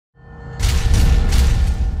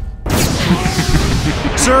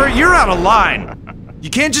Sir, you're out of line.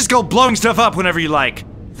 You can't just go blowing stuff up whenever you like.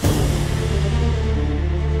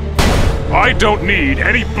 I don't need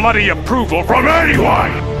any bloody approval from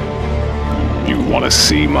anyone! You want to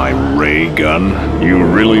see my ray gun? You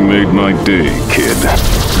really made my day, kid.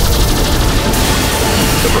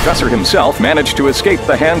 The professor himself managed to escape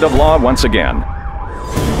the hand of law once again.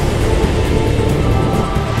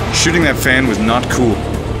 Shooting that fan was not cool.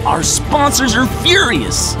 Our sponsors are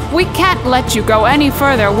furious. We can't let you go any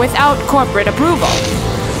further without corporate approval.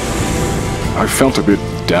 I felt a bit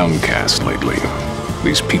downcast lately.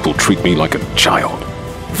 These people treat me like a child.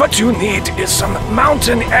 What you need is some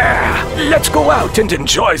mountain air. Let's go out and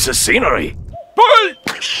enjoy the scenery.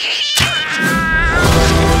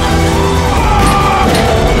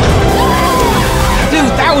 Dude,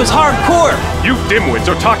 that was hardcore. You dimwits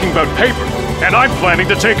are talking about papers, and I'm planning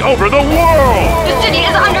to take over the world! The city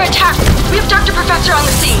is under attack. We have Dr. Professor on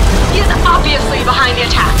the scene. He is obviously behind the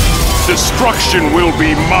attack. Destruction will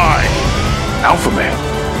be mine! Alpha Man.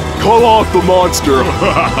 Call off the monster!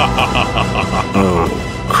 Oh,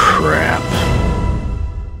 crap.